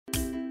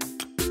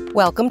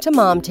Welcome to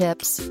Mom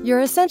Tips, your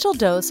essential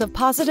dose of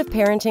positive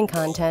parenting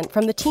content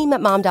from the team at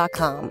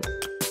Mom.com.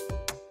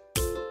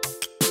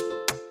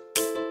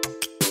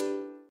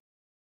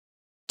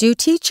 Do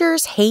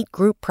teachers hate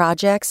group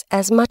projects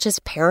as much as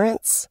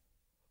parents?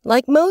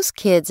 Like most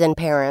kids and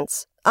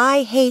parents,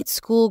 I hate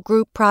school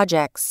group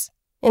projects.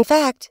 In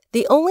fact,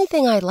 the only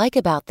thing I like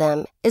about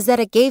them is that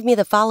it gave me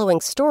the following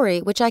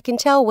story, which I can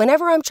tell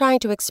whenever I'm trying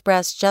to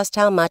express just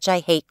how much I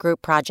hate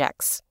group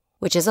projects,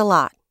 which is a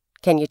lot.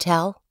 Can you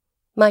tell?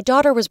 My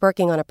daughter was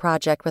working on a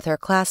project with her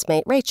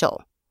classmate,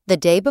 Rachel. The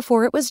day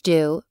before it was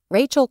due,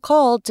 Rachel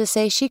called to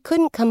say she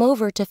couldn't come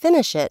over to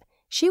finish it.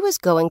 She was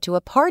going to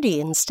a party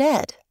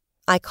instead.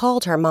 I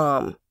called her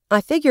mom.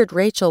 I figured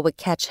Rachel would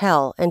catch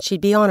hell and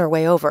she'd be on her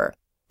way over.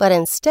 But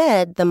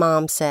instead, the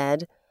mom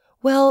said,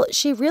 "Well,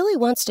 she really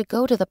wants to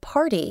go to the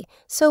party,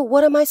 so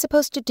what am I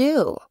supposed to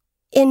do?"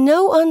 In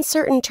no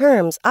uncertain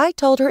terms, I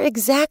told her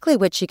exactly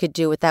what she could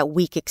do with that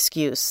weak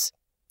excuse.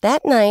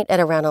 That night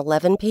at around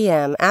 11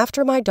 p.m.,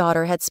 after my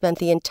daughter had spent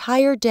the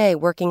entire day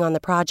working on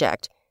the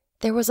project,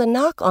 there was a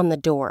knock on the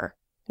door.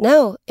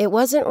 No, it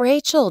wasn't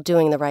Rachel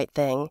doing the right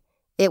thing.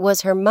 It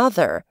was her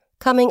mother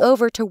coming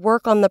over to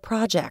work on the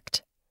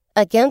project.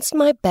 Against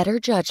my better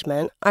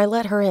judgment, I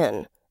let her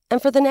in,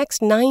 and for the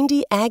next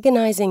 90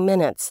 agonizing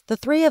minutes, the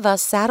three of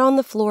us sat on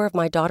the floor of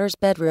my daughter's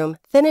bedroom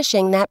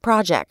finishing that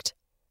project.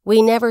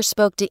 We never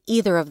spoke to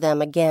either of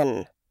them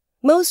again.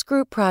 Most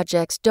group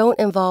projects don't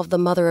involve the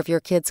mother of your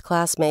kid's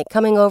classmate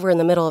coming over in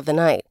the middle of the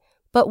night,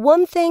 but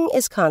one thing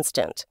is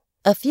constant.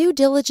 A few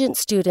diligent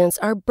students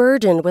are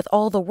burdened with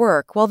all the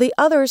work while the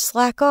others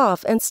slack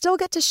off and still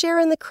get to share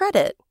in the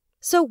credit.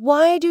 So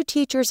why do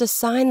teachers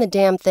assign the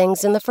damn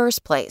things in the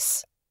first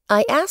place?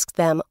 I asked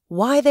them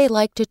why they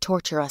like to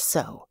torture us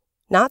so.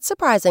 Not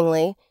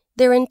surprisingly,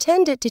 they're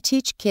intended to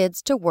teach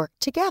kids to work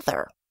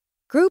together.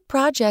 Group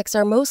projects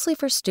are mostly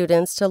for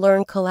students to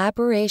learn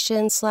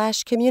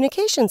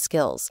collaboration/communication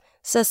skills,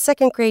 says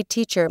second grade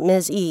teacher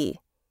Ms. E.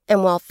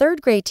 And while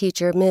third grade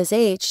teacher Ms.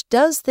 H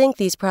does think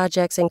these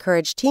projects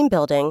encourage team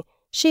building,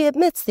 she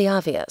admits the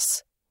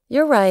obvious.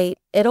 You're right,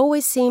 it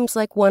always seems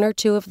like one or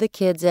two of the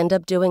kids end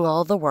up doing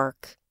all the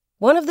work.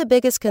 One of the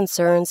biggest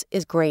concerns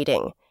is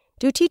grading.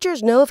 Do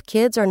teachers know if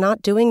kids are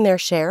not doing their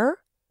share?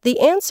 The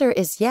answer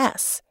is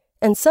yes,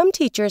 and some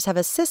teachers have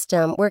a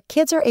system where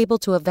kids are able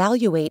to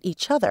evaluate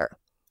each other.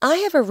 I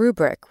have a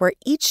rubric where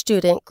each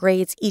student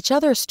grades each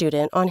other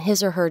student on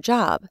his or her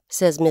job,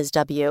 says Ms.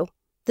 W.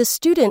 The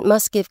student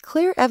must give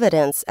clear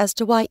evidence as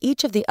to why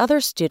each of the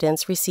other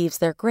students receives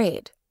their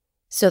grade.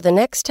 So the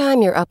next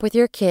time you're up with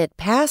your kid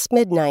past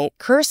midnight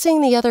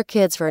cursing the other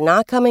kids for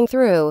not coming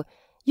through,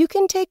 you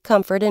can take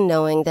comfort in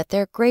knowing that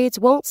their grades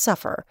won't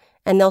suffer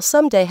and they'll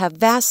someday have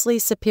vastly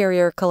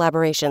superior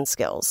collaboration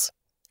skills.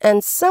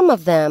 And some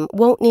of them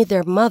won't need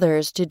their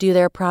mothers to do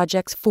their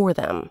projects for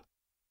them.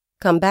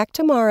 Come back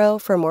tomorrow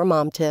for more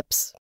mom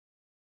tips.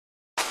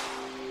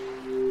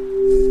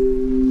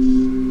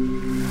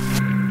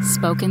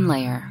 Spoken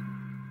Layer.